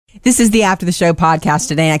This is the After the Show podcast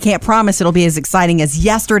today. I can't promise it'll be as exciting as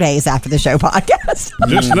yesterday's After the Show podcast.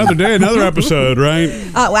 Just another day, another episode, right?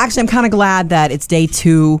 Well, actually, I'm kind of glad that it's day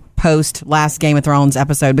 2 post last Game of Thrones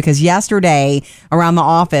episode, because yesterday around the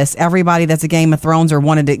office, everybody that's a Game of Thrones or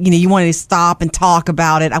wanted to, you wanted to stop and talk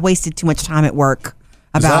about it. I wasted too much time at work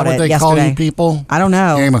about it yesterday. Is that what they call you people? I don't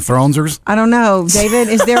know. Game of Thronesers? I don't know. David,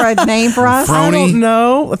 is there a name for us? Throny? I don't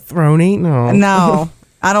know. A throny? No. No,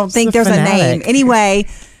 I don't think there's a name. Anyway,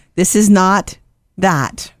 this is not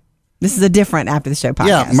that. This is a different After the Show podcast.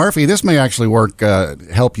 Yeah, Murphy, this may actually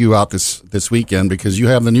help you out this weekend, because you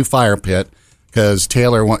have the new fire pit, because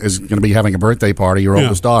Taylor is going to be having a birthday party, your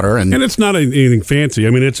oldest daughter. And it's not anything fancy. I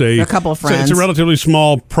mean, it's a couple of friends. It's a relatively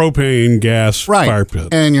small propane gas fire pit.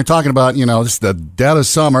 And you're talking about, this is the dead of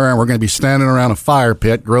summer, and we're going to be standing around a fire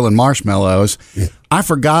pit grilling marshmallows. Yeah. I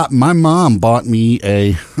forgot my mom bought me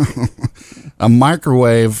a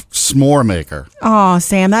microwave s'more maker. Oh,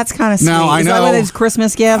 Sam, that's kind of sweet. Now, I know, is that one of those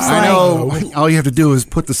Christmas gifts? I know. All you have to do is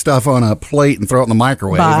put the stuff on a plate and throw it in the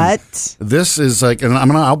microwave. But this is like, and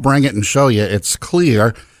I'll bring it and show you. It's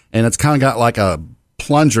clear, and it's kind of got like a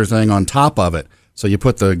plunger thing on top of it. So you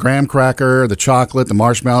put the graham cracker, the chocolate, the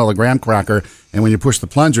marshmallow, the graham cracker, and when you push the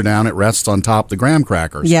plunger down, it rests on top of the graham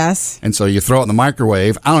crackers. Yes. And so you throw it in the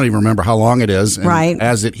microwave. I don't even remember how long it is. And right.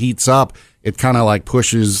 As it heats up, it kind of like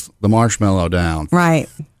pushes the marshmallow down. Right.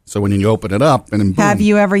 So when you open it up, and then boom. Have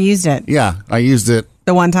you ever used it? Yeah, I used it.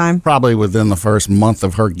 The one time? Probably within the first month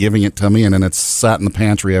of her giving it to me, and then it's sat in the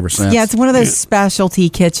pantry ever since. Yeah, it's one of those specialty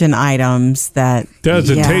kitchen items that... Does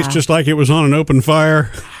it taste just like it was on an open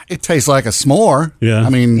fire? It tastes like a s'more. Yeah. I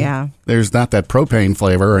mean, there's not that propane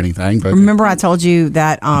flavor or anything. But remember I told you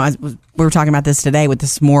that we were talking about this today with the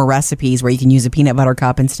s'more recipes where you can use a peanut butter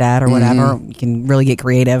cup instead or whatever. You can really get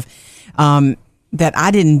creative. That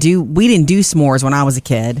we didn't do s'mores when I was a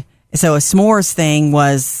kid. So a s'mores thing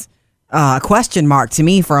was... a question mark to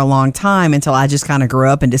me for a long time until I just kind of grew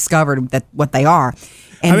up and discovered that what they are.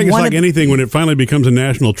 And I think it's like anything, when it finally becomes a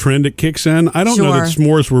national trend, it kicks in. I don't know that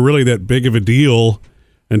s'mores were really that big of a deal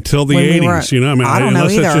until the 80s. I don't know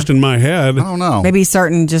unless either. that's just in my head. I don't know. Maybe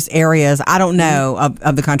certain just areas. I don't know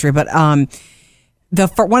of the country, but one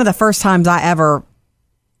of the first times I ever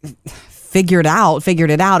figured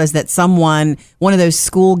it out is that one of those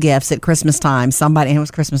school gifts at Christmas time, and it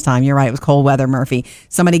was Christmas time, you're right, it was cold weather, Murphy.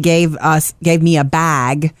 Somebody gave me a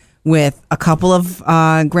bag with a couple of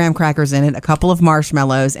graham crackers in it, a couple of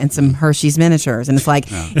marshmallows, and some Hershey's miniatures. And it's like,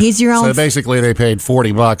 he's your own... So basically they paid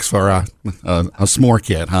 $40 for a s'more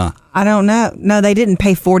kit, huh? I don't know. No, they didn't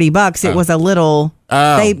pay $40. It was a little...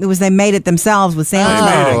 They made it themselves with sandwich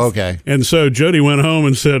bags. Oh, okay. And so Jody went home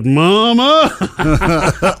and said, Mama,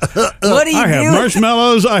 what do you I have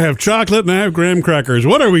marshmallows, I have chocolate, and I have graham crackers.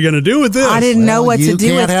 What are we going to do with this? I didn't know what to do with...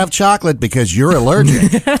 You can't have chocolate because you're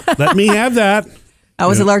allergic. Let me have that. I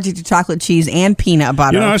was allergic to chocolate cheese and peanut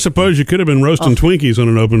butter. I suppose you could have been roasting Twinkies on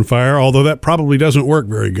an open fire, although that probably doesn't work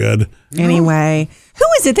very good. Anyway, who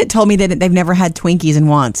is it that told me that they've never had Twinkies in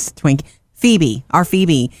once? Phoebe, our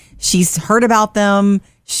Phoebe. She's heard about them.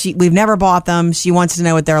 We've never bought them. She wants to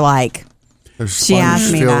know what they're like. She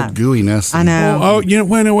asked me that. Gooiness. I know.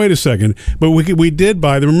 Wait a second. But we did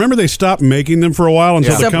buy them. Remember they stopped making them for a while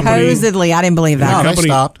until the company... Supposedly, I didn't believe that. No, they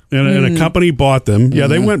stopped. And a company bought them. Yeah,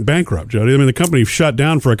 they went bankrupt, Jody. I mean, the company shut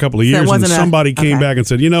down for a couple of years, and somebody came back and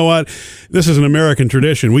said, you know what? This is an American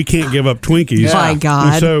tradition. We can't give up Twinkies. My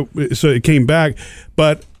God. And so it came back.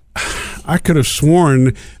 But I could have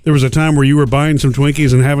sworn there was a time where you were buying some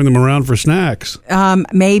Twinkies and having them around for snacks.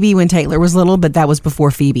 Maybe when Taylor was little, but that was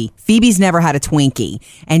before Phoebe. Phoebe's never had a Twinkie,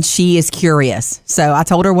 and she is curious. So I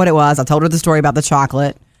told her what it was. I told her the story about the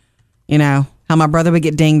chocolate, how my brother would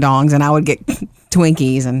get ding-dongs and I would get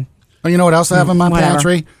Twinkies. And you know what else I have in my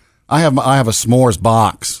pantry? I have a s'mores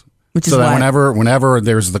box. Which is that whenever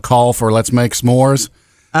there's the call for let's make s'mores...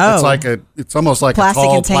 Oh. It's almost like plastic a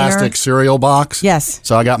tall container. plastic cereal box. Yes.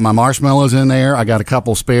 So I got my marshmallows in there. I got a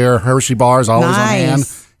couple spare Hershey bars always on hand.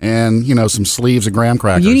 And, some sleeves of graham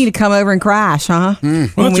crackers. You need to come over and crash, huh? Well,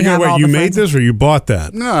 that's a good way. You made this or you bought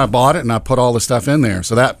that? No, I bought it and I put all the stuff in there.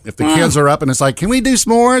 So that if the kids are up and it's like, can we do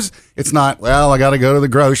s'mores? It's not, well, I got to go to the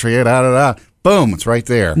grocery. Boom, it's right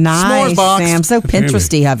there. Nice, s'mores box. Sam. So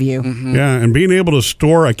Pinteresty of you. Mm-hmm. Yeah, and being able to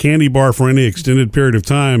store a candy bar for any extended period of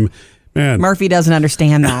time... Man. Murphy doesn't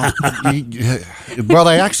understand that. Well,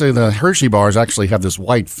 the Hershey bars actually have this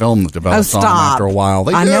white film that develops on them after a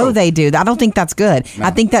while. I know they do. I don't think that's good. No.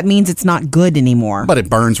 I think that means it's not good anymore. But it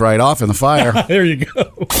burns right off in the fire. There you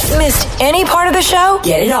go. Missed any part of the show?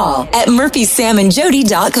 Get it all at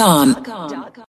murphysamandjody.com.